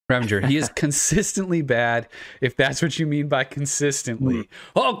Ravager, he is consistently bad, if that's what you mean by consistently.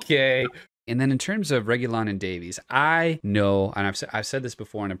 Okay. And then in terms of Reguilon and Davies, I know, and I've said this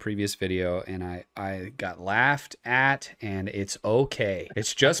before in a previous video, and I got laughed at, and it's okay.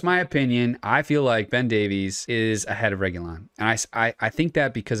 It's just my opinion. I feel like Ben Davies is ahead of Reguilon, and I think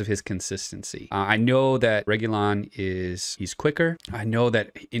that because of his consistency. I know that Reguilon he's quicker. I know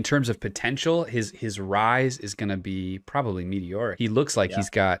that in terms of potential, his rise is going to be probably meteoric. He looks like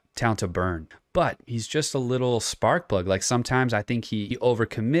he's got talent to burn, but he's just a little spark plug. Like sometimes I think he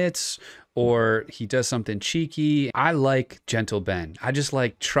overcommits, or he does something cheeky. I like gentle Ben. I just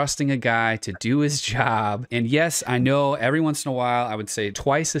like trusting a guy to do his job. And yes, I know every once in a while, I would say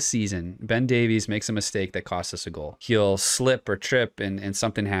twice a season, Ben Davies makes a mistake that costs us a goal. He'll slip or trip and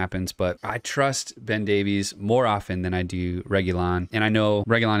something happens, but I trust Ben Davies more often than I do Reguilon. And I know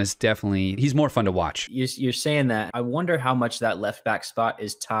Reguilon is he's more fun to watch. You're saying that. I wonder how much that left back spot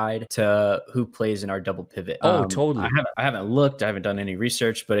is tied to who plays in our double pivot. Oh, totally. I haven't looked. I haven't done any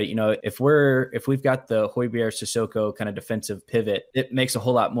research, but if we've got the Højbjerg Sissoko kind of defensive pivot, it makes a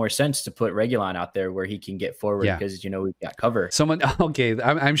whole lot more sense to put Reguilon out there where he can get forward because we've got cover.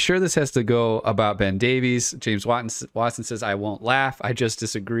 I'm sure this has to go about Ben Davies. James Watson says, I won't laugh. I just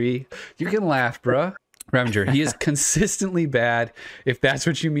disagree. You can laugh, bruh. Ravager, he is consistently bad, if that's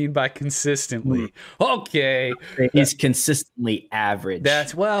what you mean by consistently. Okay. He's consistently average.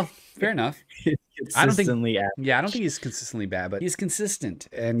 Fair enough. I don't think he's consistently bad, but he's consistent,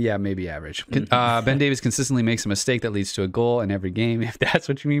 and maybe average. Ben Davies consistently makes a mistake that leads to a goal in every game, if that's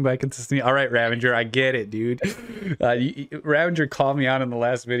what you mean by consistently. All right, Ravager, I get it, dude. Ravager called me out in the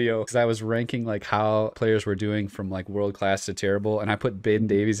last video because I was ranking like how players were doing from like world class to terrible, and I put Ben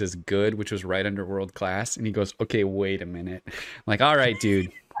Davies as good, which was right under world class, and he goes, okay, wait a minute. I'm like, all right,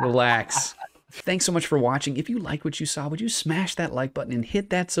 dude, relax. Thanks so much for watching. If you liked what you saw, would you smash that like button and hit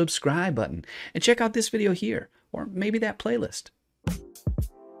that subscribe button? And check out this video here, or maybe that playlist.